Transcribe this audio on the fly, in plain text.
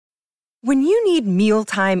When you need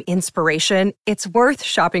mealtime inspiration, it's worth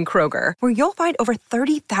shopping Kroger, where you'll find over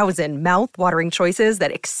 30,000 mouth-watering choices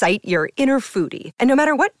that excite your inner foodie. And no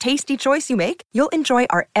matter what tasty choice you make, you'll enjoy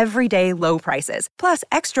our everyday low prices, plus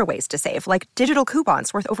extra ways to save, like digital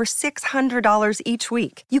coupons worth over $600 each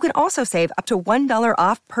week. You can also save up to $1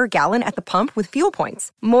 off per gallon at the pump with fuel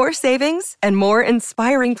points. More savings and more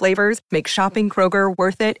inspiring flavors make shopping Kroger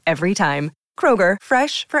worth it every time. Kroger,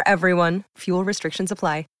 fresh for everyone. Fuel restrictions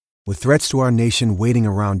apply. With threats to our nation waiting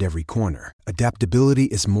around every corner, adaptability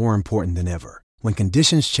is more important than ever. When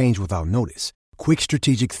conditions change without notice, quick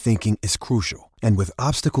strategic thinking is crucial. And with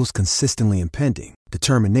obstacles consistently impending,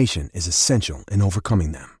 determination is essential in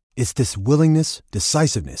overcoming them. It's this willingness,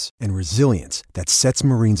 decisiveness, and resilience that sets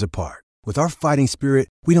Marines apart. With our fighting spirit,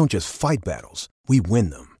 we don't just fight battles, we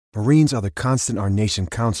win them. Marines are the constant our nation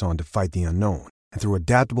counts on to fight the unknown. And through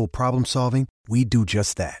adaptable problem solving, we do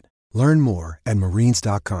just that. Learn more at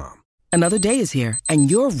marines.com. Another day is here, and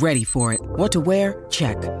you're ready for it. What to wear?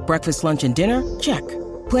 Check. Breakfast, lunch, and dinner? Check.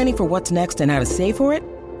 Planning for what's next and how to save for it?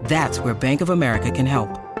 That's where Bank of America can help.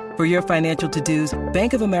 For your financial to-dos,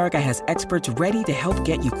 Bank of America has experts ready to help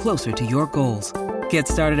get you closer to your goals. Get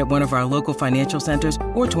started at one of our local financial centers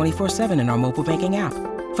or 24/7 in our mobile banking app.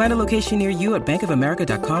 Find a location near you at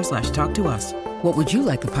bankofamerica.com/talktous. What would you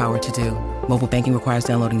like the power to do? Mobile banking requires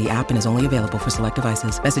downloading the app and is only available for select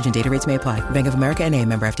devices. Message and data rates may apply. Bank of America N.A.,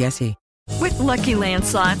 member FDIC. With Lucky Land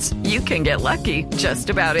Slots, you can get lucky just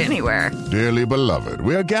about anywhere. Dearly beloved,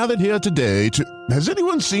 we are gathered here today to... Has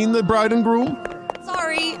anyone seen the bride and groom?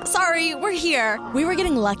 Sorry, we're here. We were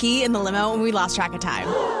getting lucky in the limo and we lost track of time.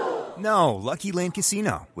 No, Lucky Land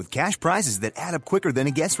Casino, with cash prizes that add up quicker than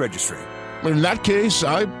a guest registry. In that case,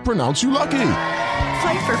 I pronounce you lucky.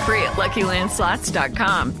 Play for free at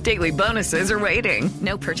LuckyLandSlots.com. Daily bonuses are waiting.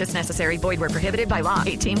 No purchase necessary. Void where prohibited by law.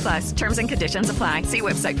 18+. Terms and conditions apply. See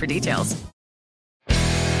website for details.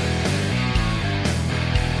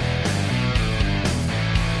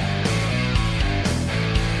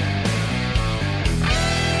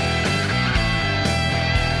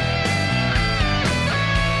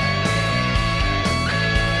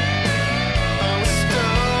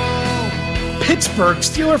 Pittsburgh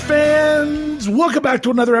Steeler fans, welcome back to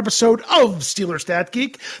another episode of Steeler Stat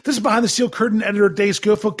Geek. This is Behind the Steel Curtain editor Dave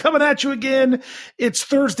Schofield coming at you again. It's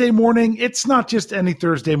Thursday morning. It's not just any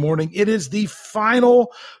Thursday morning. It is the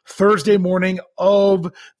final Thursday morning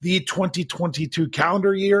of the 2022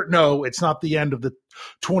 calendar year. No, it's not the end of the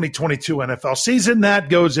 2022 NFL season. That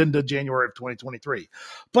goes into January of 2023.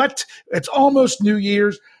 But it's almost New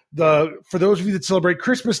Year's. For those of you that celebrate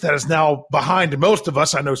Christmas, that is now behind most of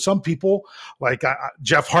us. I know some people, like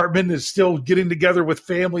Jeff Hartman, is still getting together with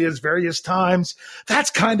family at various times. That's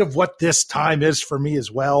kind of what this time is for me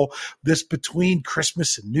as well. This between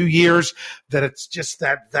Christmas and New Year's, that it's just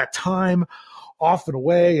that time off and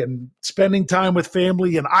away and spending time with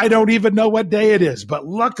family. And I don't even know what day it is, but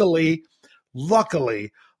luckily,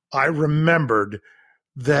 I remembered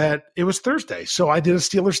that it was Thursday. So I did a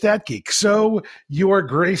Steeler Stat Geek. So you are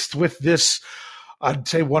graced with this, I'd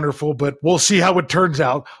say wonderful, but we'll see how it turns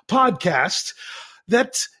out, podcast.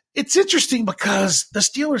 That it's interesting because the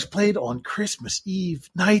Steelers played on Christmas Eve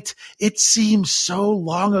night. It seems so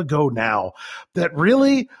long ago now that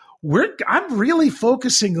really I'm really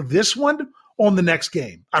focusing this one on the next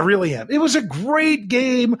game. I really am. It was a great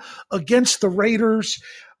game against the Raiders.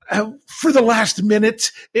 For the last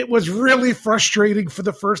minute, it was really frustrating for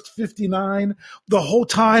the first 59. The whole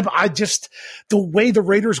time, the way the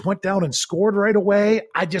Raiders went down and scored right away,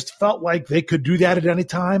 I just felt like they could do that at any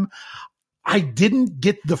time. I didn't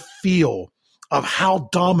get the feel of how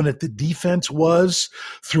dominant the defense was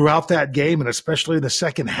throughout that game, and especially in the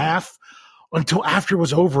second half, until after it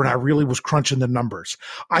was over and I really was crunching the numbers.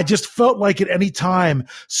 I just felt like at any time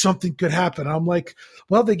something could happen. I'm like,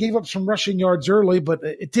 well, they gave up some rushing yards early, but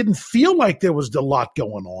it didn't feel like there was a lot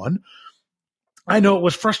going on. I know it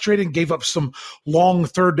was frustrating, gave up some long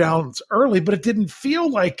third downs early, but it didn't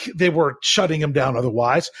feel like they were shutting them down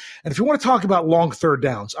otherwise. And if you want to talk about long third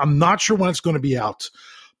downs, I'm not sure when it's going to be out,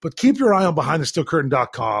 but keep your eye on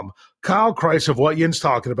BehindTheSteelCurtain.com. Kyle Kreis of What Yin's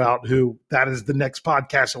talking about, who that is the next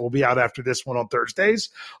podcast that will be out after this one on Thursdays.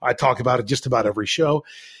 I talk about it just about every show.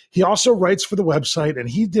 He also writes for the website, and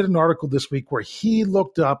he did an article this week where he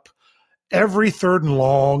looked up every third and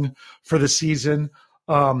long for the season.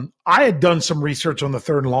 I had done some research on the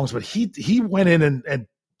third and longs, but he went in and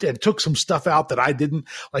took some stuff out that I didn't.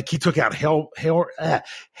 Like he took out Hail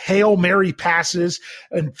Mary passes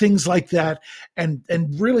and things like that, and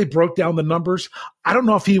really broke down the numbers. I don't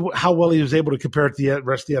know how well he was able to compare it to the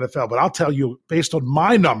rest of the NFL, but I'll tell you, based on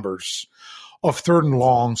my numbers of third and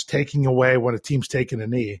longs, taking away when a team's taking a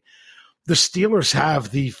knee, the Steelers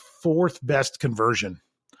have the fourth best conversion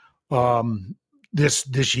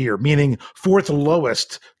this year, meaning fourth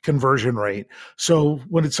lowest conversion rate. So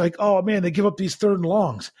when it's like, oh man, they give up these third and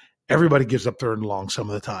longs. Everybody gives up third and long some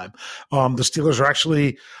of the time. The Steelers are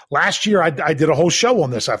actually, last year I did a whole show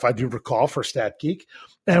on this, if I do recall, for Stat Geek,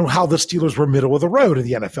 and how the Steelers were middle of the road in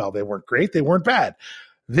the NFL. They weren't great. They weren't bad.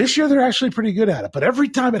 This year, they're actually pretty good at it. But every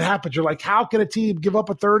time it happens, you're like, how can a team give up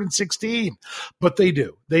a 3rd and 16? But they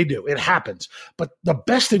do. They do. It happens. But the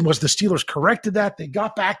best thing was the Steelers corrected that. They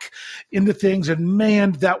got back into things. And,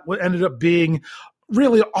 man, that ended up being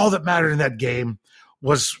really all that mattered in that game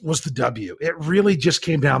was the W. It really just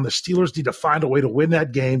came down. The Steelers need to find a way to win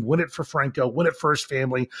that game, win it for Franco, win it for his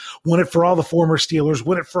family, win it for all the former Steelers,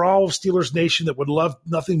 win it for all of Steelers Nation that would love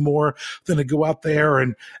nothing more than to go out there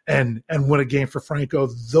and win a game for Franco.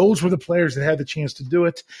 Those were the players that had the chance to do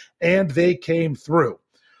it, and they came through.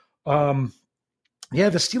 The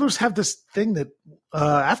Steelers have this thing that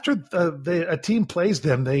after a team plays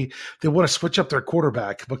them, they want to switch up their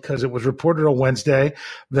quarterback, because it was reported on Wednesday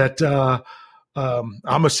that I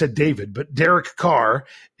almost said David, but Derek Carr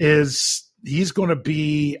he's going to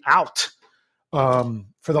be out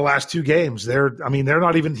for the last 2 games.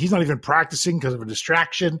 He's not even practicing because of a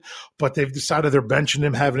distraction, but they've decided they're benching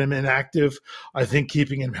him, having him inactive. I think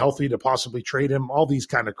keeping him healthy to possibly trade him, all these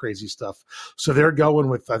kind of crazy stuff. So they're going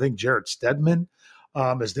with, I think, Jarrett Stedman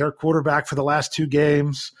as their quarterback for the last 2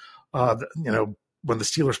 games. When the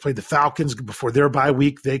Steelers played the Falcons before their bye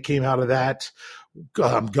week, they came out of that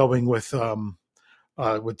going with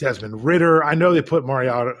Desmond Ridder. I know they put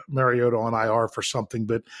Mariota on IR for something,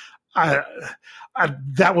 but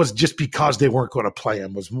that was just because they weren't going to play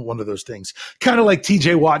him, was one of those things. Kind of like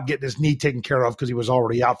TJ Watt getting his knee taken care of because he was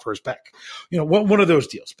already out for his back. One of those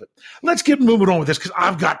deals. But let's get moving on with this, because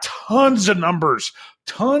I've got tons of numbers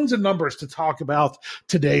to talk about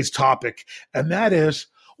today's topic, and that is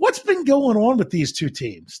what's been going on with these 2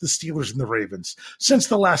 teams, the Steelers and the Ravens, since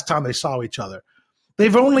the last time they saw each other.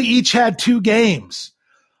 They've only each had 2 games,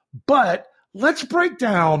 but let's break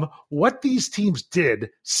down what these teams did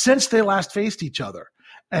since they last faced each other,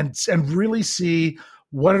 and really see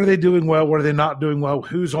what are they doing well, what are they not doing well,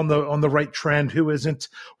 who's on the right trend, who isn't.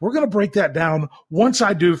 We're going to break that down once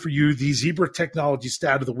I do for you the Zebra Technology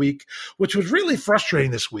Stat of the Week, which was really frustrating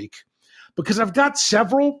this week because I've got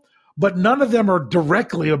several, but none of them are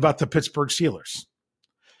directly about the Pittsburgh Steelers.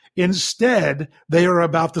 Instead, they are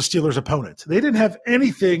about the Steelers' opponent. They didn't have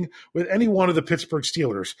anything with any one of the Pittsburgh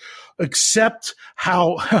Steelers except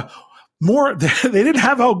how they didn't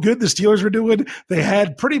have how good the Steelers were doing. They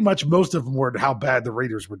had pretty much most of them were how bad the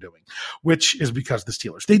Raiders were doing, which is because the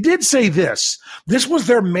Steelers. They did say this was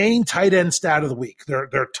their main tight end stat of the week,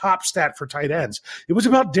 their top stat for tight ends. It was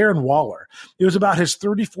about Darren Waller. It was about his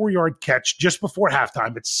 34-yard catch just before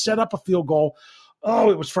halftime. It set up a field goal.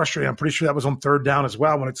 Oh, it was frustrating. I'm pretty sure that was on 3rd down as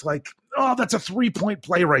well, when it's like, oh, that's a 3-point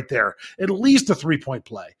play right there. At least a 3-point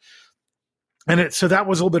play. So that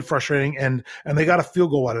was a little bit frustrating, and they got a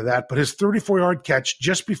field goal out of that. But his 34-yard catch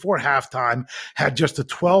just before halftime had just a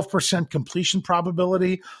 12% completion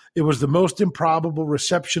probability. It was the most improbable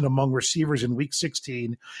reception among receivers in Week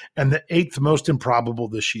 16 and the 8th most improbable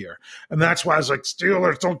this year. And that's why I was like,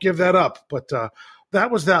 Steelers, don't give that up. But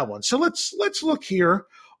that was that one. So let's look here.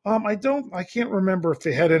 I can't remember if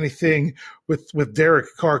they had anything with Derek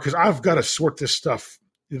Carr, because I've got to sort this stuff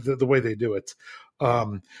the way they do it.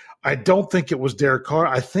 I don't think it was Derek Carr.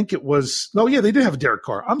 I think it was – they did have Derek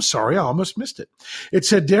Carr. I'm sorry. I almost missed it. It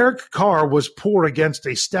said Derek Carr was poor against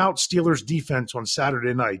a stout Steelers defense on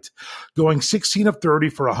Saturday night, going 16 of 30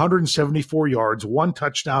 for 174 yards, 1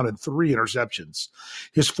 touchdown, and 3 interceptions.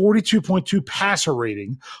 His 42.2 passer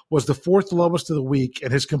rating was the 4th lowest of the week,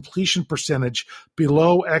 and his completion percentage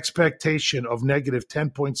below expectation of negative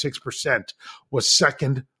 10.6% was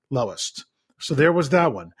 2nd lowest. So there was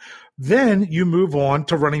that one. Then you move on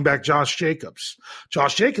to running back Josh Jacobs.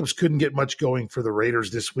 Josh Jacobs couldn't get much going for the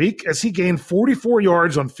Raiders this week as he gained 44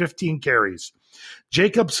 yards on 15 carries.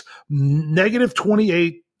 Jacobs negative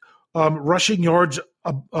 28 rushing yards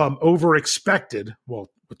over expected.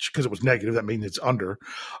 Well, because it was negative, that means it's under.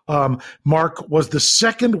 Mark was the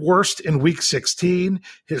 2nd worst in Week 16.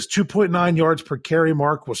 His 2.9 yards per carry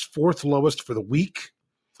mark was 4th lowest for the week.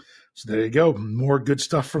 So there you go. More good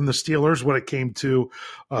stuff from the Steelers when it came to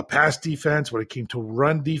pass defense, when it came to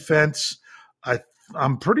run defense.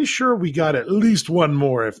 I'm pretty sure we got at least one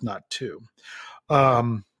more, if not 2.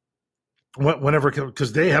 Because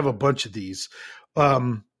they have a bunch of these.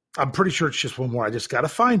 I'm pretty sure it's just one more. I just got to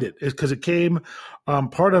find it because it came.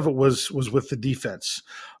 Part of it was with the defense.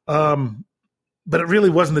 But it really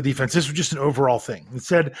wasn't the defense. This was just an overall thing. It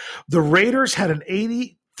said the Raiders had an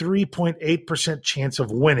 83.8% chance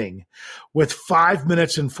of winning with 5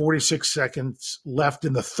 minutes and 46 seconds left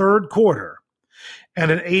in the third quarter, and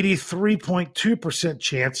an 83.2%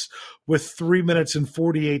 chance with 3 minutes and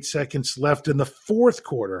 48 seconds left in the fourth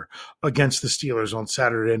quarter against the Steelers on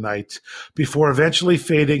Saturday night before eventually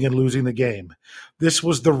fading and losing the game. This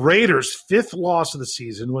was the Raiders' fifth loss of the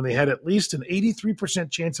season when they had at least an 83%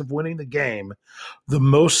 chance of winning the game, the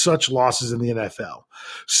most such losses in the NFL.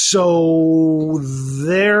 So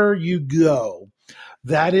there you go.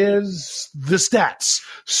 That is the stats.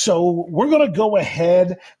 So we're going to go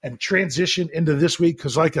ahead and transition into this week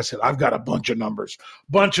because, like I said, I've got a bunch of numbers.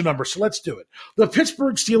 So let's do it. The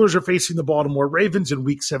Pittsburgh Steelers are facing the Baltimore Ravens in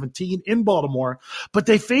Week 17 in Baltimore, but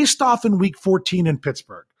they faced off in Week 14 in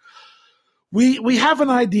Pittsburgh. We have an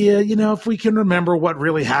idea, if we can remember what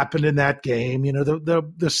really happened in that game. The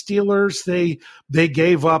Steelers, they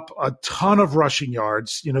gave up a ton of rushing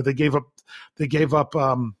yards. They gave up.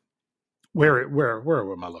 Where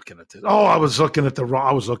am I looking at this? Oh, I was looking at the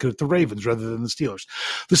Ravens rather than the Steelers.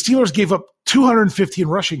 The Steelers gave up 215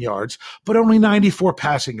 rushing yards, but only 94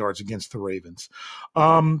 passing yards against the Ravens.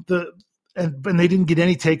 And they didn't get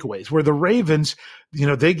any takeaways. Where the Ravens,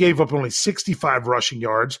 they gave up only 65 rushing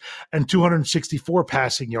yards and 264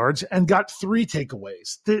 passing yards and got 3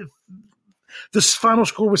 takeaways. The final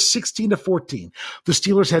score was 16-14. The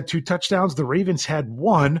Steelers had 2 touchdowns. The Ravens had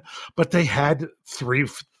 1, but they had 3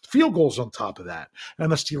 field goals on top of that,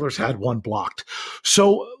 and the Steelers had 1 blocked.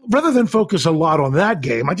 So rather than focus a lot on that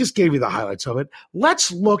game, I just gave you the highlights of it.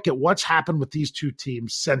 Let's look at what's happened with these 2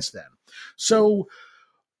 teams since then. So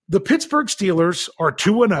the Pittsburgh Steelers are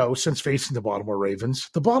 2-0 since facing the Baltimore Ravens.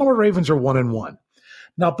 The Baltimore Ravens are 1-1.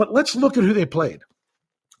 Now, but let's look at who they played.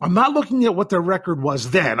 I'm not looking at what their record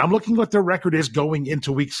was then. I'm looking at what their record is going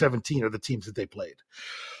into Week 17 of the teams that they played.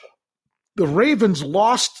 The Ravens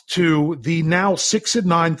lost to the now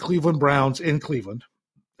 6-9 Cleveland Browns in Cleveland,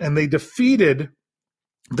 and they defeated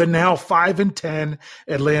the now 5-10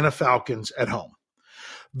 Atlanta Falcons at home.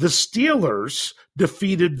 The Steelers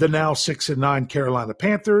defeated the now 6-9 Carolina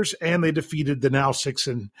Panthers, and they defeated the now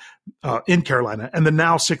in Carolina and the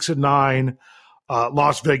now 6-9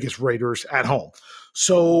 Las Vegas Raiders at home.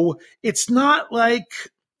 So it's not like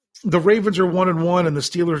the Ravens are 1-1 and the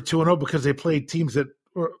Steelers are 2-0 because they played teams that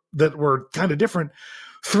were kind of different.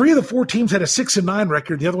 3 of the 4 teams had a 6-9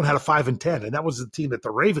 record. The other one had a 5-10, and that was the team that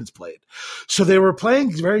the Ravens played. So they were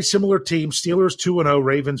playing very similar teams. Steelers 2-0,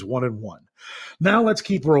 Ravens 1-1. Now let's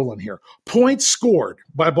keep rolling here. Points scored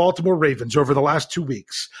by Baltimore Ravens over the last 2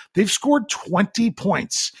 weeks. They've scored 20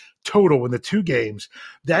 points total in the 2 games.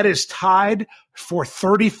 That is tied for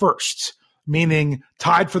 31st, meaning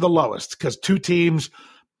tied for the lowest, because 2 teams –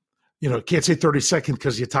 can't say 32nd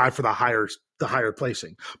because you tie for the higher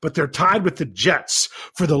placing. But they're tied with the Jets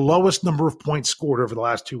for the lowest number of points scored over the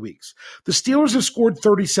last 2 weeks. The Steelers have scored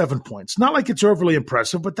 37 points. Not like it's overly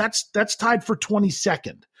impressive, but that's tied for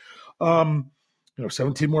 22nd.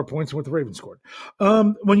 17 more points than what the Ravens scored.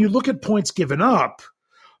 When you look at points given up,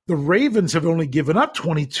 the Ravens have only given up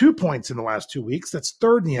 22 points in the last 2 weeks. That's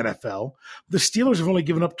 3rd in the NFL. The Steelers have only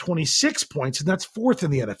given up 26 points, and that's 4th in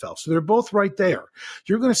the NFL. So they're both right there.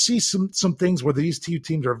 You're going to see some things where these 2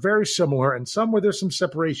 teams are very similar and some where there's some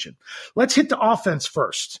separation. Let's hit the offense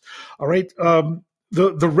first. All right. The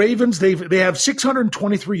Ravens, they have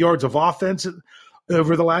 623 yards of offense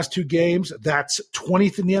over the last 2 games. That's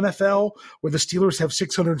 20th in the NFL, where the Steelers have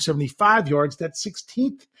 675 yards. That's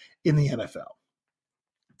 16th in the NFL.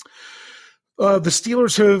 The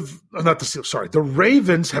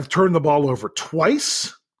Ravens have turned the ball over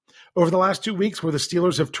twice over the last 2 weeks, where the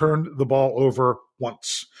Steelers have turned the ball over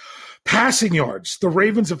once. Passing yards, the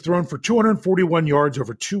Ravens have thrown for 241 yards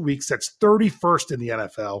over 2 weeks. That's 31st in the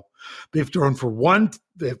NFL. They've thrown for one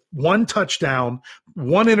touchdown,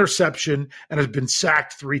 1 interception, and have been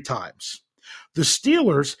sacked 3 times. The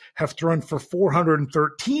Steelers have thrown for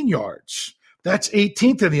 413 yards. That's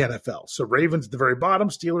 18th in the NFL. So Ravens at the very bottom,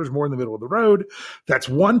 Steelers more in the middle of the road. That's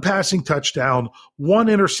 1 passing touchdown, 1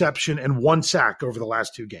 interception, and 1 sack over the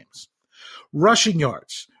last 2 games. Rushing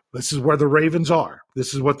yards. This is where the Ravens are.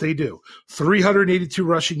 This is what they do. 382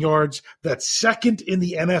 rushing yards. That's 2nd in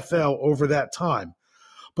the NFL over that time.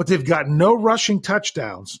 But they've got no rushing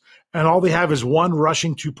touchdowns, and all they have is 1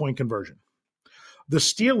 rushing 2-point conversion. The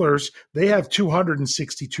Steelers, they have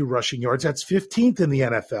 262 rushing yards. That's 15th in the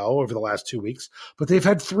NFL over the last 2 weeks, but they've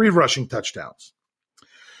had 3 rushing touchdowns.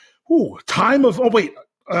 I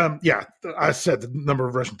said the number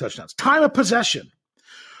of rushing touchdowns. Time of possession.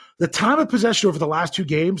 The time of possession over the last 2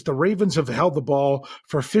 games, the Ravens have held the ball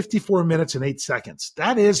for 54 minutes and 8 seconds.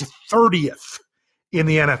 That is 30th in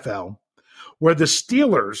the NFL, where the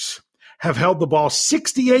Steelers have held the ball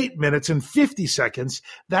 68 minutes and 50 seconds.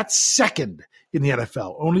 That's second in the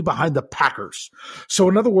NFL, only behind the Packers. So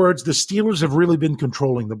in other words, the Steelers have really been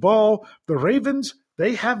controlling the ball. The Ravens,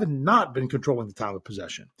 they have not been controlling the time of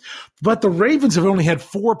possession. But the Ravens have only had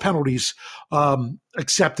 4 penalties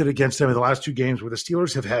accepted against them in the last 2 games, where the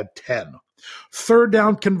Steelers have had 10. Third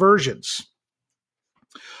down conversions.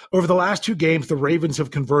 Over the last 2 games, the Ravens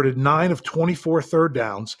have converted 9 of 24 third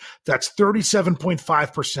downs. That's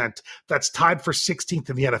 37.5%. That's tied for 16th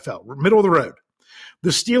in the NFL, middle of the road. The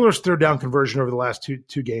Steelers' third down conversion over the last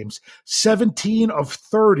two games, 17 of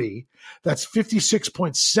 30. That's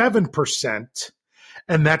 56.7%,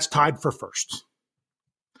 and that's tied for first.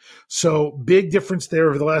 So big difference there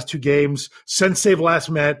over the last 2 games since they've last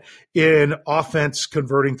met in offense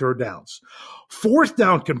converting third downs. Fourth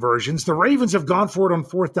down conversions, the Ravens have gone for it on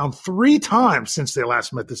fourth down 3 times since they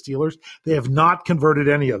last met the Steelers. They have not converted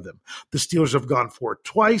any of them. The Steelers have gone for it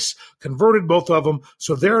twice, converted both of them,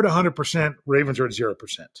 so they're at 100%. Ravens are at 0%.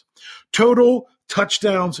 Total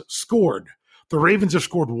touchdowns scored. The Ravens have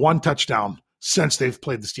scored 1 touchdown since they've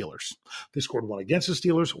played the Steelers. They scored 1 against the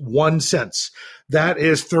Steelers, 1 since. That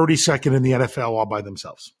is 32nd in the NFL all by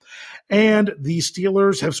themselves. And the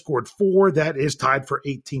Steelers have scored 4. That is tied for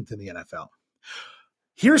 18th in the NFL.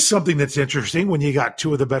 Here's something that's interesting when you got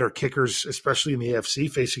 2 of the better kickers, especially in the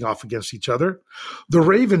AFC, facing off against each other. The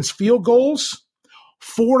Ravens' field goals,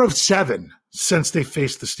 4 of 7 since they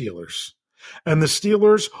faced the Steelers. And the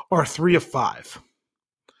Steelers are 3 of 5.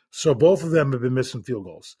 So both of them have been missing field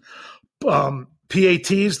goals.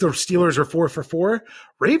 PATs, the Steelers are 4 for 4.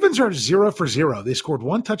 Ravens are 0 for 0. They scored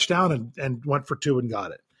 1 touchdown and went for 2 and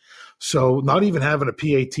got it. So not even having a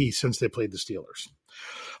PAT since they played the Steelers.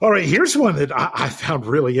 All right, here's one that I found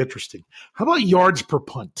really interesting. How about yards per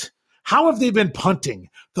punt? How have they been punting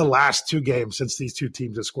the last 2 games since these 2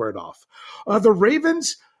 teams have squared off? The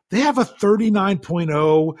Ravens, they have a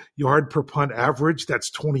 39.0 yard per punt average. That's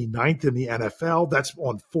 29th in the NFL. That's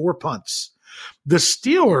on 4 punts. The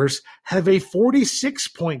Steelers have a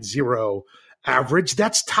 46.0 average.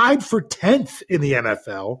 That's tied for 10th in the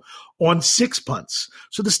NFL on 6 punts.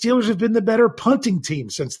 So the Steelers have been the better punting team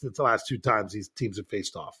since the last 2 times these teams have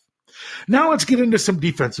faced off. Now let's get into some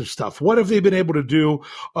defensive stuff. What have they been able to do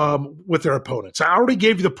with their opponents? I already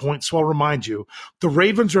gave you the points, so I'll remind you. The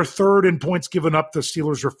Ravens are 3rd in points given up. The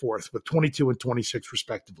Steelers are 4th with 22 and 26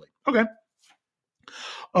 respectively. Okay.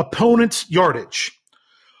 Opponents' yardage.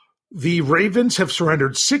 The Ravens have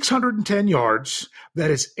surrendered 610 yards. That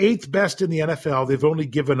is 8th best in the NFL. They've only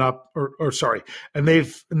given up, and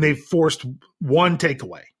they've forced 1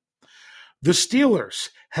 takeaway. The Steelers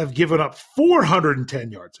have given up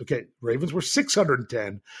 410 yards. Okay, Ravens were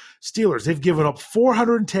 610. Steelers, they've given up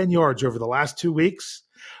 410 yards over the last 2 weeks.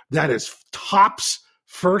 That is tops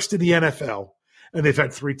first in the NFL, and they've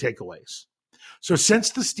had 3 takeaways. So since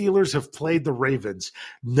the Steelers have played the Ravens,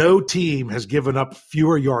 no team has given up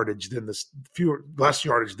less yardage than the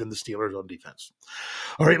Steelers on defense.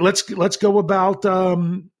 All right, let's go about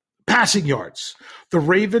passing yards. The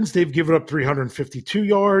Ravens, they've given up 352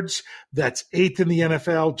 yards. That's 8th in the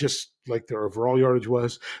NFL, just like their overall yardage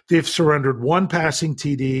was. They've surrendered 1 passing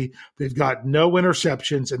TD. They've got no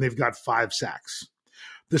interceptions, and they've got 5 sacks.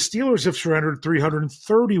 The Steelers have surrendered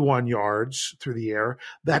 331 yards through the air.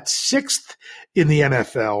 That's 6th in the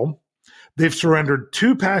NFL. They've surrendered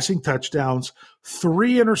 2 passing touchdowns,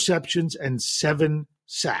 3 interceptions, and 7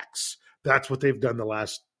 sacks. That's what they've done the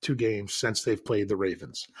last 2 games since they've played the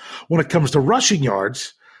Ravens. When it comes to rushing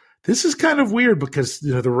yards, this is kind of weird because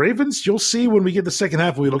the Ravens, you'll see when we get the second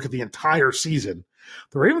half, when we look at the entire season,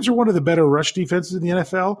 the Ravens are one of the better rush defenses in the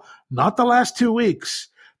NFL, not the last 2 weeks.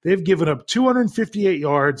 They've given up 258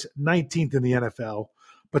 yards, 19th in the NFL,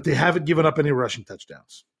 but they haven't given up any rushing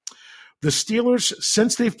touchdowns. The Steelers,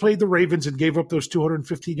 since they've played the Ravens and gave up those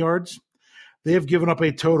 215 yards, they have given up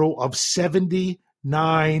a total of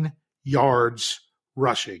 79 yards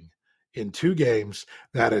rushing in 2 games.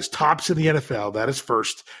 That is tops in the NFL. That is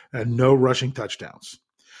first, and no rushing touchdowns.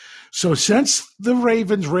 So since the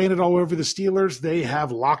Ravens ran it all over the Steelers, they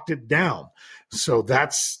have locked it down. So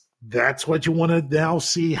that's what you want to now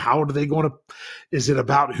see. How are they going to – is it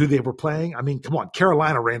about who they were playing? I mean, come on.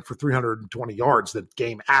 Carolina ran for 320 yards the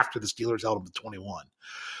game after the Steelers held them to 21.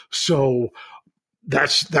 So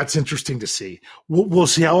that's interesting to see. We'll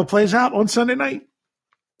see how it plays out on Sunday night.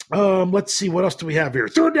 Let's see. What else do we have here?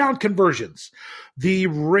 Third down conversions. The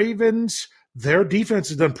Ravens, Their defense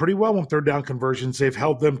has done pretty well on third down conversions. They've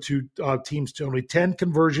held them to teams to only 10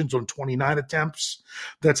 conversions on 29 attempts.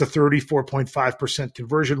 That's a 34.5%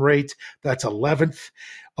 conversion rate. That's 11th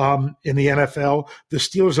in the NFL. The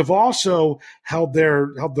Steelers have also held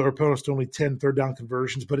their opponents to only 10 third down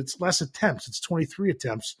conversions, but it's less attempts. It's 23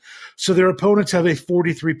 attempts. So their opponents have a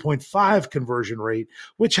 43.5 conversion rate,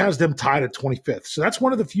 which has them tied at 25th. So that's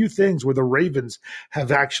one of the few things where the Ravens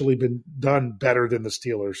have actually been done better than the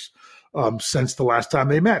Steelers since the last time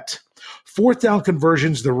they met. Fourth down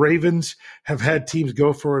conversions, the Ravens have had teams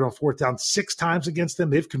go for it on fourth down 6 times against them.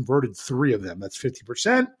 They've converted 3 of them. That's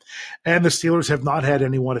 50%. And the Steelers have not had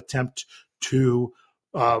anyone attempt to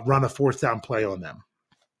run a fourth down play on them.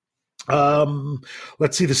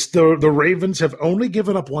 Let's see. The Ravens have only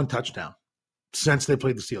given up 1 touchdown since they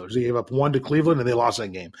played the Steelers. They gave up 1 to Cleveland, and they lost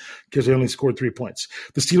that game because they only scored 3 points.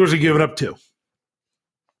 The Steelers have given up 2.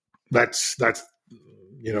 That's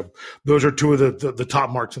those are 2 of the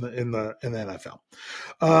top marks in the NFL.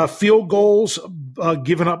 Field goals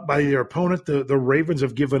given up by their opponent. The Ravens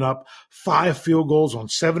have given up 5 field goals on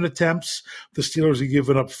 7 attempts. The Steelers have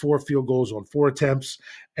given up 4 field goals on 4 attempts.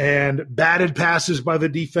 And batted passes by the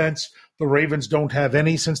defense, the Ravens don't have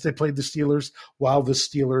any since they played the Steelers, while the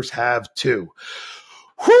Steelers have 2.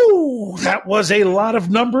 Whew, that was a lot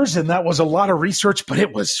of numbers and that was a lot of research, but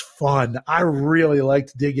it was fun. I really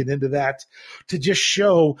liked digging into that to just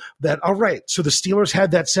show that, all right, so the Steelers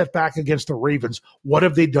had that setback against the Ravens. What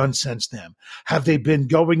have they done since then? Have they been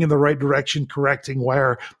going in the right direction, correcting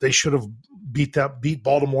where they should have beat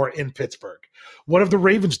Baltimore in Pittsburgh? What have the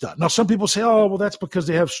Ravens done? Now, some people say, oh, well, that's because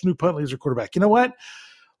they have Snoop Huntley as their quarterback. You know what?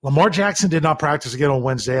 Lamar Jackson did not practice again on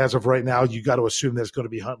Wednesday. As of right now, you got to assume that it's going to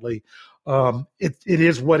be Huntley. It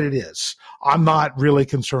is what it is. I'm not really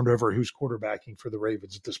concerned over who's quarterbacking for the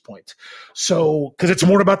Ravens at this point. So, because it's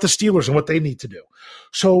more about the Steelers and what they need to do.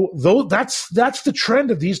 So, though that's the trend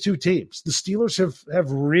of these 2 teams. The Steelers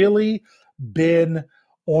have really been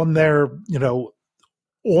on their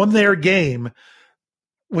game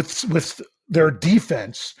with their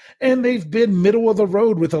defense, and they've been middle of the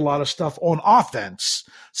road with a lot of stuff on offense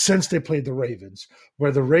since they played the Ravens,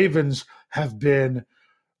 where the Ravens have been,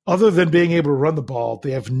 other than being able to run the ball,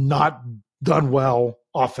 they have not done well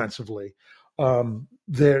offensively.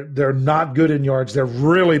 They're not good in yards. They're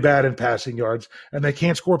really bad in passing yards, and they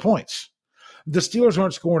can't score points. The Steelers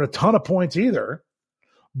aren't scoring a ton of points either,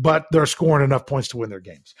 but they're scoring enough points to win their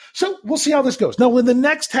games. So we'll see how this goes. Now, in the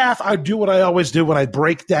next half, I do what I always do when I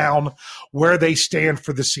break down where they stand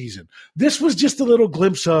for the season. This was just a little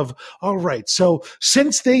glimpse of, all right, so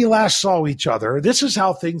since they last saw each other, this is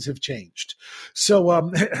how things have changed. So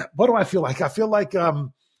what do I feel like? I feel like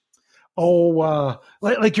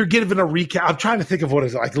like you're giving a recap. I'm trying to think of what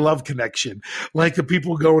is like Love Connection. Like the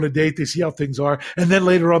people go on a date, they see how things are, and then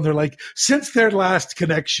later on they're like, since their last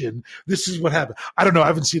connection, this is what happened. I don't know. I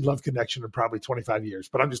haven't seen Love Connection in probably 25 years,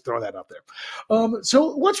 but I'm just throwing that out there.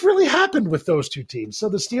 So what's really happened with those 2 teams? So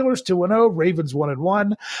the Steelers 2-0, Ravens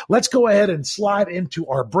 1-1. Let's go ahead and slide into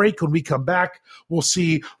our break. When we come back, we'll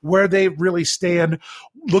see where they really stand,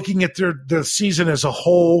 looking at their season as a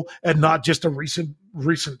whole and not just a recent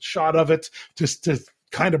shot of it, just to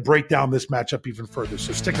kind of break down this matchup even further.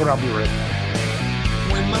 So stick around, be ready.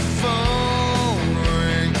 When my phone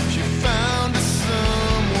rings, you found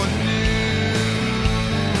someone new.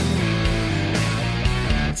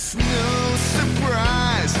 It's no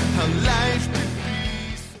surprise how life could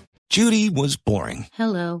be. Judy was boring.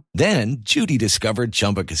 Hello. Then Judy discovered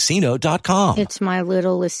ChumbaCasino.com. It's my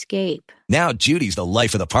little escape. Now Judy's the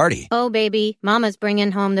life of the party. Oh, baby, mama's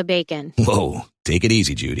bringing home the bacon. Whoa, take it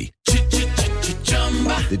easy, Judy.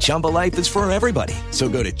 The Chumba life is for everybody. So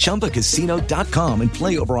go to ChumbaCasino.com and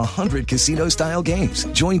play over 100 casino-style games.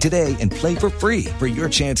 Join today and play for free for your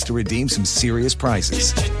chance to redeem some serious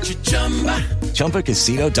prizes.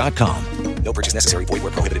 ChumbaCasino.com. No purchase necessary. Void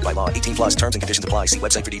where prohibited by law. 18+ terms and conditions apply. See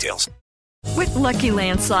website for details. With Lucky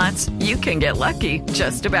Land Slots, you can get lucky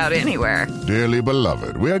just about anywhere. Dearly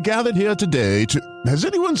beloved, we are gathered here today to... Has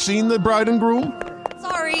anyone seen the bride and groom?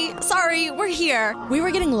 Sorry, we're here. We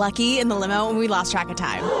were getting lucky in the limo and we lost track of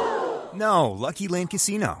time. No, Lucky Land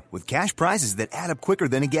Casino, with cash prizes that add up quicker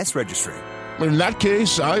than a guest registry. In that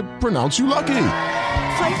case, I pronounce you lucky.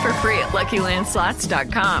 Play for free at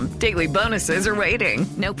LuckyLandSlots.com. Daily bonuses are waiting.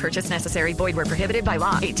 No purchase necessary. Void where prohibited by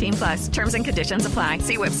law. 18+. Terms and conditions apply.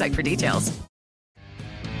 See website for details.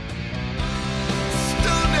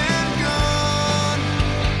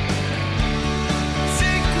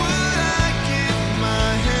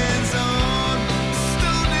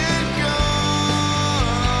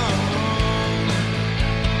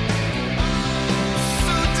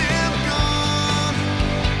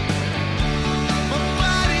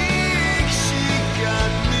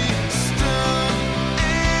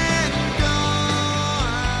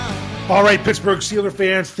 All right, Pittsburgh Steelers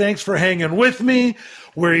fans, thanks for hanging with me.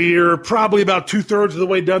 We're probably about 2/3 of the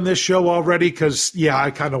way done this show already because,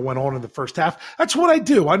 I kind of went on in the first half. That's what I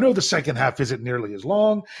do. I know the second half isn't nearly as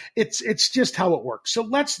long. It's just how it works. So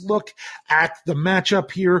let's look at the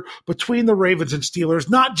matchup here between the Ravens and Steelers,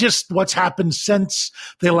 not just what's happened since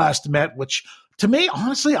they last met, which to me,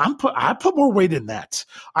 honestly, I put more weight in that.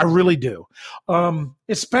 I really do.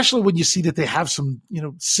 Especially when you see that they have some,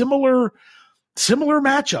 similar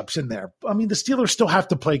matchups in there. I mean, the Steelers still have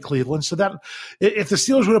to play Cleveland. So that if the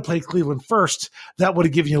Steelers would have played Cleveland first, that would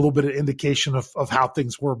have given you a little bit of indication of how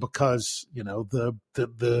things were because,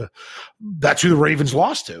 that's who the Ravens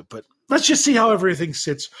lost to. But let's just see how everything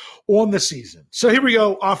sits on the season. So here we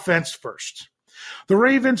go. Offense first. The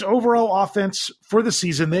Ravens overall offense for the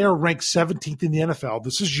season, they are ranked 17th in the NFL.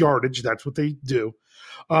 This is yardage. That's what they do.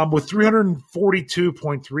 With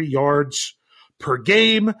 342.3 yards per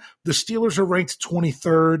game. The Steelers are ranked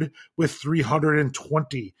 23rd with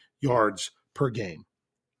 320 yards per game.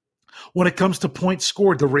 When it comes to points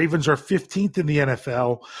scored, the Ravens are 15th in the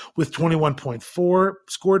NFL with 21.4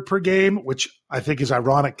 scored per game, which I think is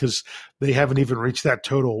ironic because they haven't even reached that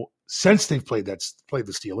total since they've played the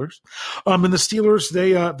Steelers. And the Steelers,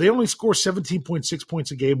 they only score 17.6 points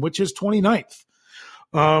a game, which is 29th.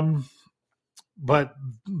 But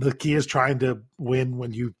the key is trying to win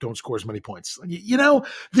when you don't score as many points.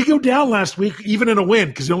 They go down last week, even in a win,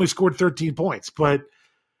 because they only scored 13 points. But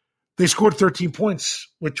they scored 13 points,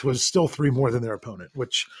 which was still 3 more than their opponent,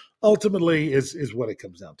 which ultimately is what it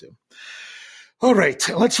comes down to. All right,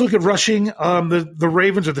 let's look at rushing. The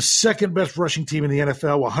Ravens are the second best rushing team in the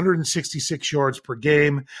NFL, 166 yards per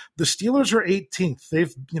game. The Steelers are 18th.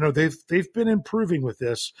 They've been improving with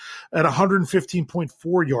this at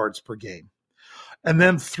 115.4 yards per game. And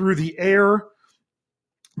then through the air,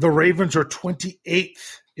 the Ravens are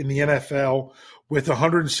 28th in the NFL with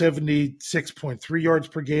 176.3 yards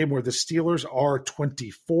per game, where the Steelers are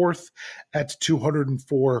 24th at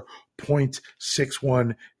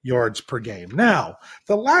 204.61 yards per game. Now,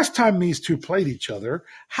 the last time these two played each other,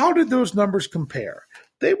 how did those numbers compare?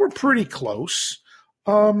 They were pretty close.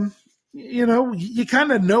 You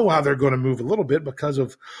kind of know how they're going to move a little bit because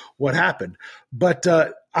of what happened. But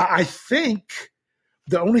I think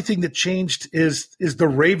the only thing that changed is the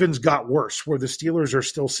Ravens got worse, where the Steelers are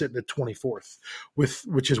still sitting at 24th,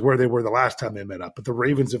 which is where they were the last time they met up. But the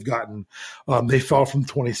Ravens have gotten they fell from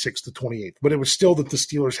 26th to 28th. But it was still that the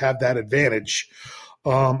Steelers have that advantage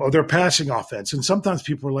of their passing offense. And sometimes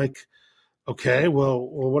people are like, okay, well,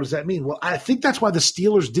 what does that mean? Well, I think that's why the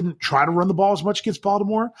Steelers didn't try to run the ball as much against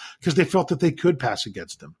Baltimore, because they felt that they could pass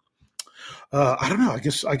against them. I don't know.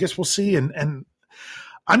 I guess we'll see. And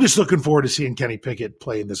I'm just looking forward to seeing Kenny Pickett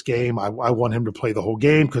play in this game. I want him to play the whole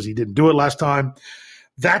game because he didn't do it last time.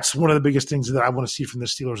 That's one of the biggest things that I want to see from the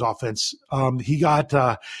Steelers offense. He got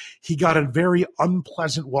a very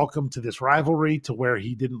unpleasant welcome to this rivalry, to where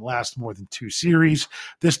he didn't last more than 2 series.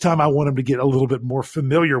 This time I want him to get a little bit more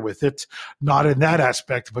familiar with it, not in that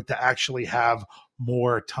aspect, but to actually have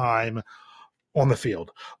more time on the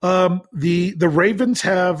field. The Ravens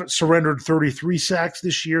have surrendered 33 sacks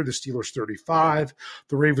this year, the Steelers 35.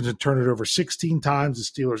 The Ravens have turned it over 16 times, the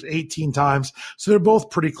Steelers 18 times. So they're both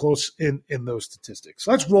pretty close in those statistics.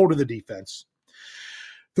 Let's roll to the defense.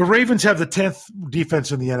 The Ravens have the 10th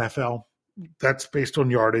defense in the NFL. That's based on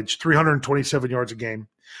yardage, 327 yards a game.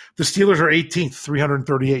 The Steelers are 18th,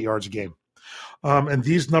 338 yards a game. And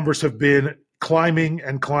these numbers have been these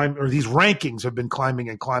rankings have been climbing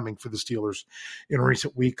and climbing for the Steelers in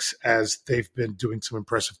recent weeks as they've been doing some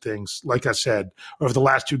impressive things. Like I said, over the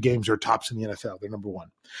last 2 games, they're tops in the NFL. They're number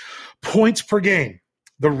 1. Points per game.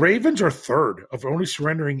 The Ravens are third, of only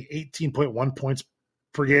surrendering 18.1 points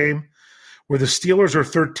per game, where the Steelers are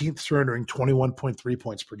 13th, surrendering 21.3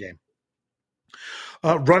 points per game.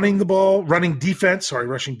 Rushing defense.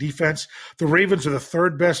 The Ravens are the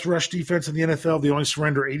 3rd best rush defense in the NFL. They only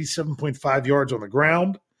surrender 87.5 yards on the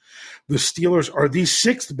ground. The Steelers are the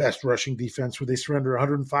 6th best rushing defense, where they surrender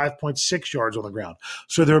 105.6 yards on the ground.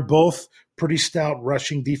 So they're both pretty stout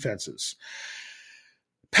rushing defenses.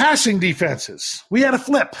 Passing defenses. We had a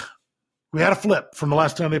flip from the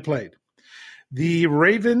last time they played. The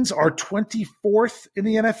Ravens are 24th in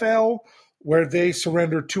the NFL, where they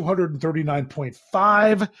surrender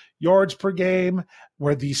 239.5 yards per game,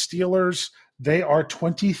 where the Steelers, they are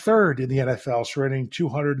 23rd in the NFL, surrendering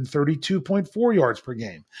 232.4 yards per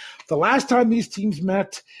game. The last time these teams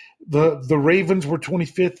met, the Ravens were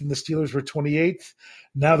 25th and the Steelers were 28th.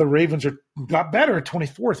 Now the Ravens got better at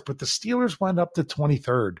 24th, but the Steelers went up to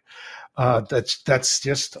 23rd. That's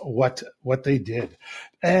just what they did.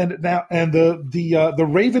 And the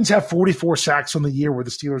Ravens have 44 sacks on the year, where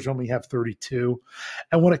the Steelers only have 32.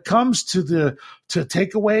 And when it comes to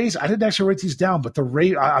takeaways, I didn't actually write these down, but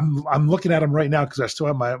I'm looking at them right now because I still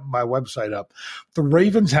have my website up. The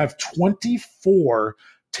Ravens have 24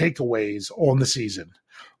 takeaways on the season,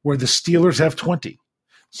 where the Steelers have 20.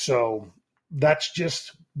 So that's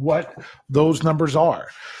just what those numbers are.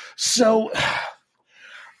 So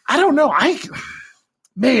I don't know.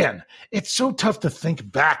 Man, it's so tough to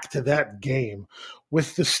think back to that game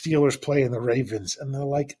with the Steelers playing the Ravens, and they're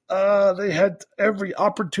like, they had every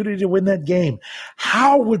opportunity to win that game.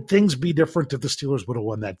 How would things be different if the Steelers would have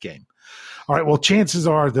won that game? All right, well, chances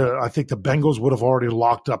are I think the Bengals would have already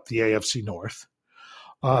locked up the AFC North.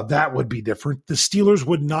 That would be different. The Steelers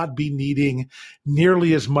would not be needing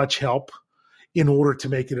nearly as much help in order to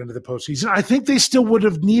make it into the postseason. I think they still would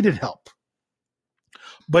have needed help,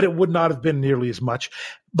 but it would not have been nearly as much,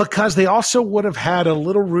 because they also would have had a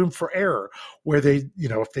little room for error, where they,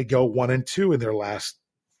 if they go 1-2 in their last,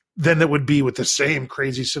 then it would be with the same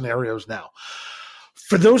crazy scenarios now.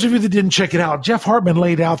 For those of you that didn't check it out, Jeff Hartman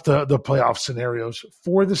laid out the playoff scenarios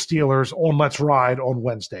for the Steelers on Let's Ride on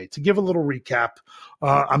Wednesday. To give a little recap,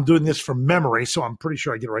 I'm doing this from memory, so I'm pretty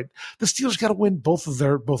sure I get it right. The Steelers got to win both of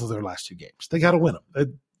their last two games. They got to win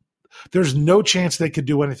them. There's no chance they could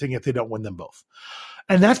do anything if they don't win them both.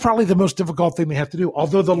 And that's probably the most difficult thing they have to do.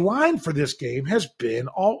 Although the line for this game has been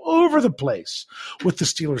all over the place with the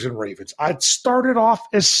Steelers and Ravens. I'd started off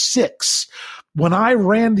as 6. When I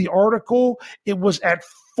ran the article, it was at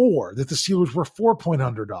 4, that the Steelers were 4-point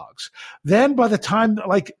underdogs. Then by the time,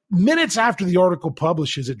 like minutes after the article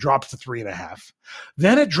publishes, it drops to 3.5.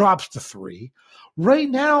 Then it drops to 3. Right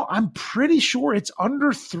now, I'm pretty sure it's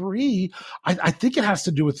under 3. I think it has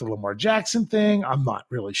to do with the Lamar Jackson thing. I'm not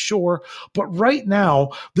really sure. But right now,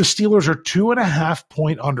 the Steelers are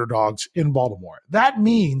 2.5-point underdogs in Baltimore. That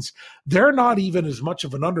means they're not even as much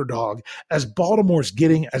of an underdog as Baltimore's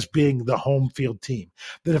getting as being the home field team.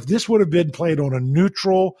 That if this would have been played on a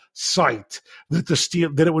neutral site,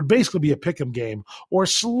 that it would basically be a pick'em game or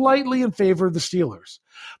slightly in favor of the Steelers.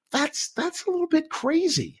 That's a little bit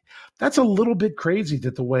crazy. That's a little bit crazy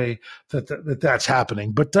that the way that's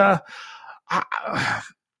happening. But I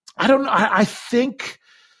don't know. I think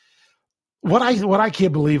what I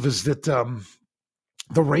can't believe is that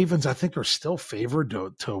the Ravens, I think, are still favored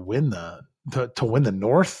to win the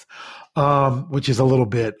North, which is a little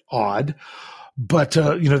bit odd. But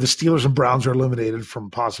the Steelers and Browns are eliminated from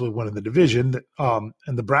possibly winning the division, and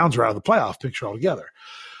the Browns are out of the playoff picture altogether.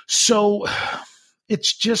 So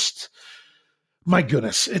it's just, my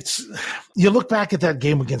goodness, you look back at that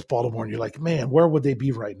game against Baltimore and you're like, man, where would they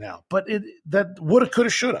be right now? But that woulda, coulda,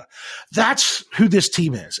 shoulda. That's who this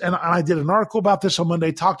team is. And I did an article about this on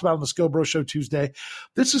Monday, talked about it on the Scobro Show Tuesday.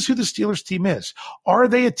 This is who the Steelers team is. Are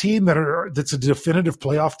they a team that's a definitive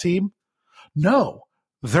playoff team? No,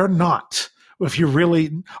 they're not. If you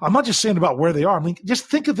really, I'm not just saying about where they are. I mean, just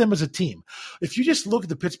think of them as a team. If you just look at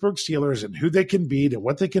the Pittsburgh Steelers and who they can beat and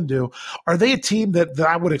what they can do, are they a team that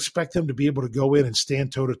I would expect them to be able to go in and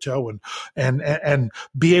stand toe to toe and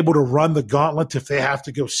be able to run the gauntlet if they have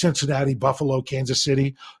to go Cincinnati, Buffalo, Kansas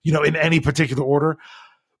City, in any particular order,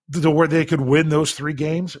 where they could win those 3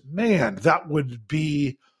 games? Man, that would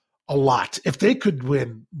be a lot. If they could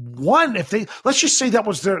win one, let's just say that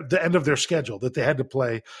was the end of their schedule, that they had to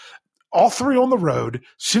play all 3 on the road,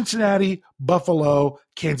 Cincinnati, Buffalo,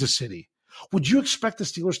 Kansas City. Would you expect the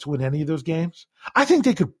Steelers to win any of those games? I think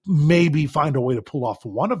they could maybe find a way to pull off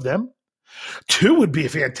one of them. 2 would be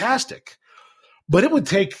fantastic. But it would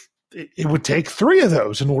take 3 of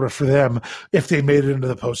those in order for them, if they made it into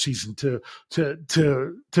the postseason,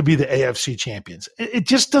 to be the AFC champions. It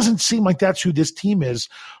just doesn't seem like that's who this team is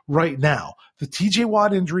right now. The TJ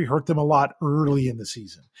Watt injury hurt them a lot early in the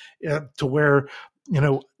season, to where,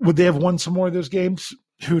 would they have won some more of those games?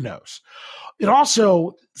 Who knows? It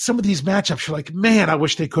also, some of these matchups, you're like, man, I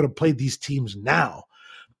wish they could have played these teams now.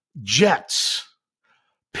 Jets,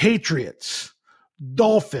 Patriots,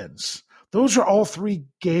 Dolphins. Those are all 3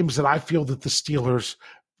 games that I feel that the Steelers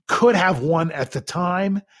could have won at the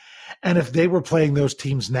time. And if they were playing those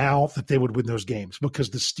teams now, that they would win those games,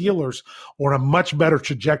 because the Steelers are on a much better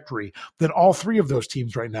trajectory than all 3 of those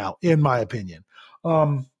teams right now, in my opinion.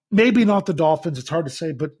 Maybe not the Dolphins. It's hard to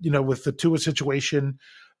say, but, with the Tua situation,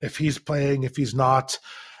 if he's playing, if he's not.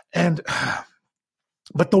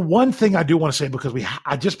 But the one thing I do want to say, because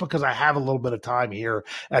because I have a little bit of time here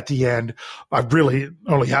at the end, I really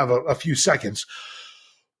only have a few seconds.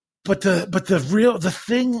 But the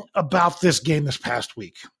thing about this game this past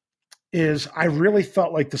week is I really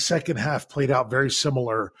felt like the second half played out very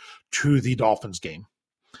similar to the Dolphins game,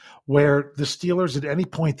 where the Steelers at any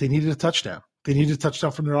point, they needed a touchdown. They needed a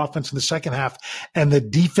touchdown from their offense in the second half, and the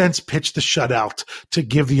defense pitched the shutout to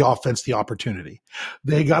give the offense the opportunity.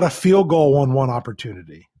 They got a field goal on one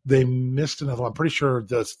opportunity. They missed another one. I'm pretty sure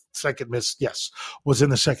the second miss, was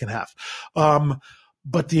in the second half.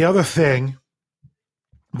 But the other thing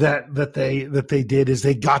that they did is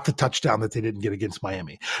they got the touchdown that they didn't get against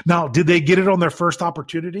Miami. Now, did they get it on their first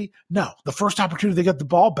opportunity? No. The first opportunity they got the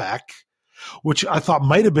ball back, which I thought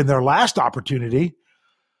might have been their last opportunity.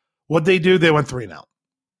 What'd they do? They went 3-and-out.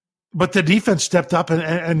 But the defense stepped up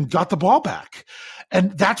and got the ball back.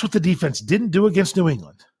 And that's what the defense didn't do against New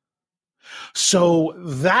England. So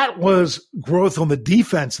that was growth on the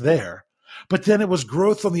defense there. But then it was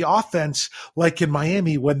growth on the offense, like in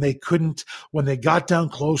Miami, when they got down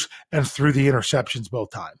close and threw the interceptions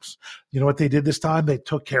both times. You know what they did this time? They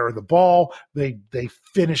took care of the ball. They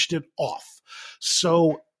finished it off.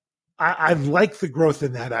 So I like the growth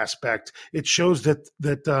in that aspect. It shows that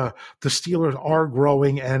the Steelers are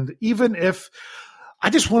growing, and even if I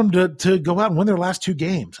just want them to go out and win their last two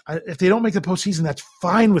games. If they don't make the postseason, that's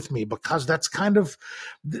fine with me, because that's kind of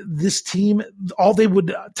this team. All they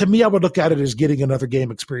would, to me, I would look at it as getting another game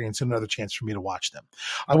experience and another chance for me to watch them.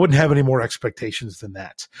 I wouldn't have any more expectations than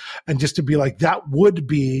that. And just to be like, that would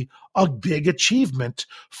be a big achievement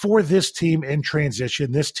for this team in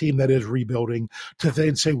transition, this team that is rebuilding, to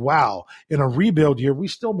then say, wow, in a rebuild year, we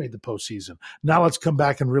still made the postseason. Now let's come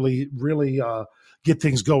back and really get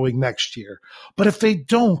things going next year. But if they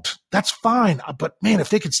don't, that's fine. But man,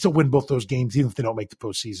 if they could still win both those games, even if they don't make the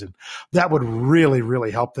postseason, that would really,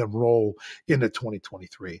 really help them roll into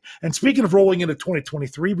 2023. And speaking of rolling into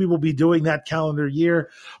 2023, we will be doing that calendar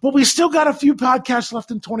year, but we still got a few podcasts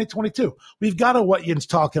left in 2022. We've got a What Yin's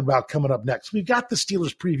Talking About coming up next. We've got the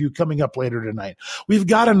Steelers preview coming up later tonight. We've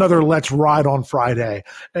got another Let's Ride on Friday.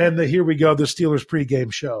 And here we go, the Steelers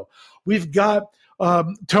pregame show. We've got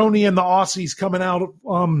Tony and the Aussies coming out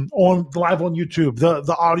on live on YouTube.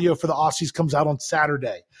 The audio for the Aussies comes out on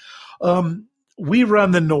Saturday. We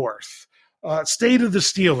Run the North. State of the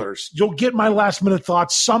Steelers. You'll get my last minute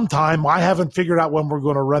thoughts sometime. I haven't figured out when we're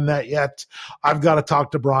going to run that yet. I've got to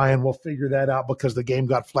talk to Brian. We'll figure that out because the game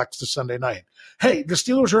got flexed to Sunday night. Hey, the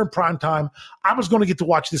Steelers are in prime time. I was going to get to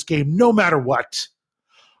watch this game no matter what,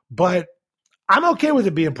 but I'm okay with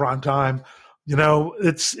it being prime time. You know,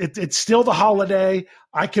 it's still the holiday.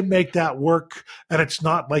 I can make that work, and it's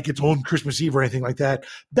not like it's on Christmas Eve or anything like that.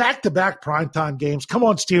 Back-to-back primetime games. Come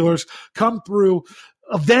on, Steelers. Come through.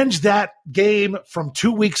 Avenge that game from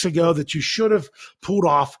 2 weeks ago that you should have pulled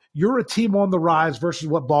off. You're a team on the rise versus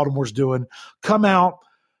what Baltimore's doing. Come out,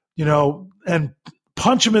 and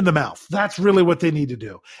punch them in the mouth. That's really what they need to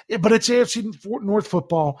do. But it's AFC North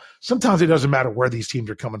football. Sometimes it doesn't matter where these teams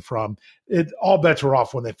are coming from. All bets are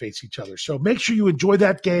off when they face each other. So make sure you enjoy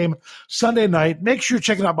that game Sunday night. Make sure you're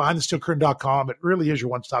checking out BehindTheSteelCurtain.com. It really is your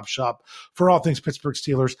one-stop shop for all things Pittsburgh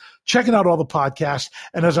Steelers. Checking out all the podcasts.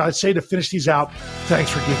 And as I say to finish these out, thanks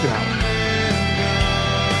for geeking out.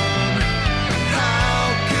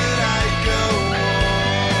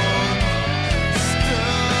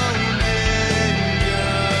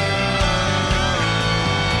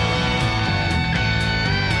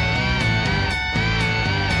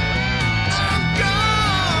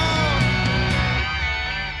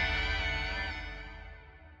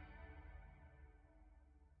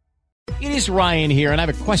 It is Ryan here, and I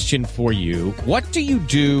have a question for you. What do you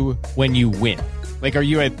do when you win? Like, are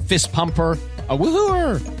you a fist pumper, a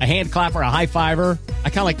woohooer, a hand clapper, a high fiver? I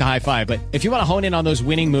kind of like the high five, but if you want to hone in on those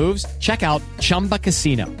winning moves, check out Chumba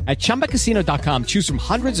Casino. At ChumbaCasino.com, choose from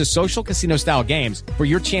hundreds of social casino-style games for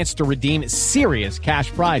your chance to redeem serious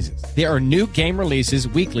cash prizes. There are new game releases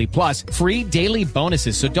weekly, plus free daily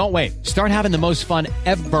bonuses, so don't wait. Start having the most fun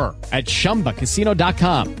ever at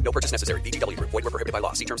ChumbaCasino.com. No purchase necessary. VGW. Void where prohibited by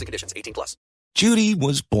law. See terms and conditions. 18+. Judy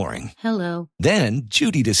was boring. Hello. Then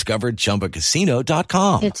Judy discovered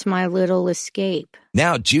ChumbaCasino.com. It's my little escape.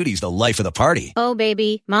 Now Judy's the life of the party. Oh,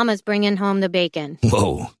 baby, mama's bringing home the bacon.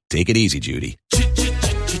 Whoa, take it easy, Judy.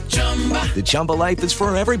 The Chumba life is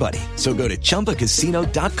for everybody. So go to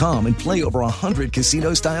ChumbaCasino.com and play over 100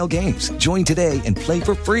 casino-style games. Join today and play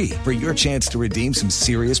for free for your chance to redeem some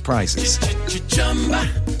serious prizes.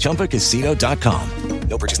 ChumbaCasino.com.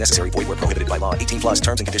 No purchase necessary. Void where prohibited by law. 18+.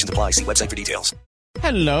 Terms and conditions apply. See website for details.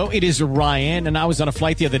 Hello, it is Ryan, and I was on a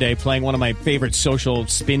flight the other day playing one of my favorite social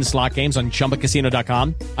spin slot games on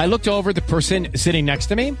ChumbaCasino.com. I looked over at the person sitting next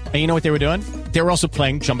to me, and you know what they were doing? They were also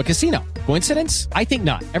playing Chumba Casino. Coincidence? I think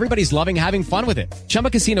not. Everybody's loving having fun with it. Chumba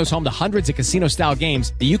Casino is home to hundreds of casino-style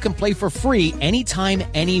games that you can play for free anytime,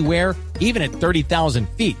 anywhere, even at 30,000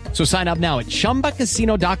 feet. So sign up now at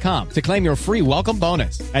ChumbaCasino.com to claim your free welcome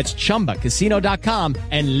bonus. That's ChumbaCasino.com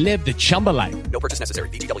and live the Chumba life. No purchase necessary.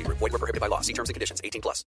 VGW. Void were prohibited by law. See terms and conditions.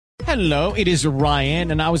 18+. Hello, it is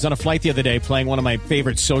Ryan, and I was on a flight the other day playing one of my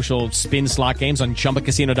favorite social spin slot games on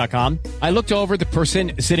ChumbaCasino.com. I looked over at the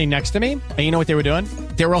person sitting next to me, and you know what they were doing?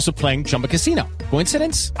 They were also playing Chumba Casino.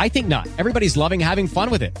 Coincidence? I think not. Everybody's loving having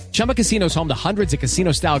fun with it. Chumba Casino is home to hundreds of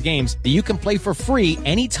casino-style games that you can play for free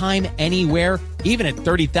anytime, anywhere, even at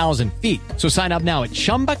 30,000 feet. So sign up now at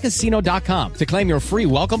ChumbaCasino.com to claim your free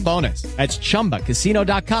welcome bonus. That's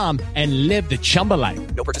ChumbaCasino.com and live the Chumba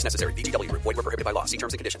life. No purchase necessary. VGW. Void were prohibited by law. See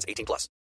terms and conditions. 18+.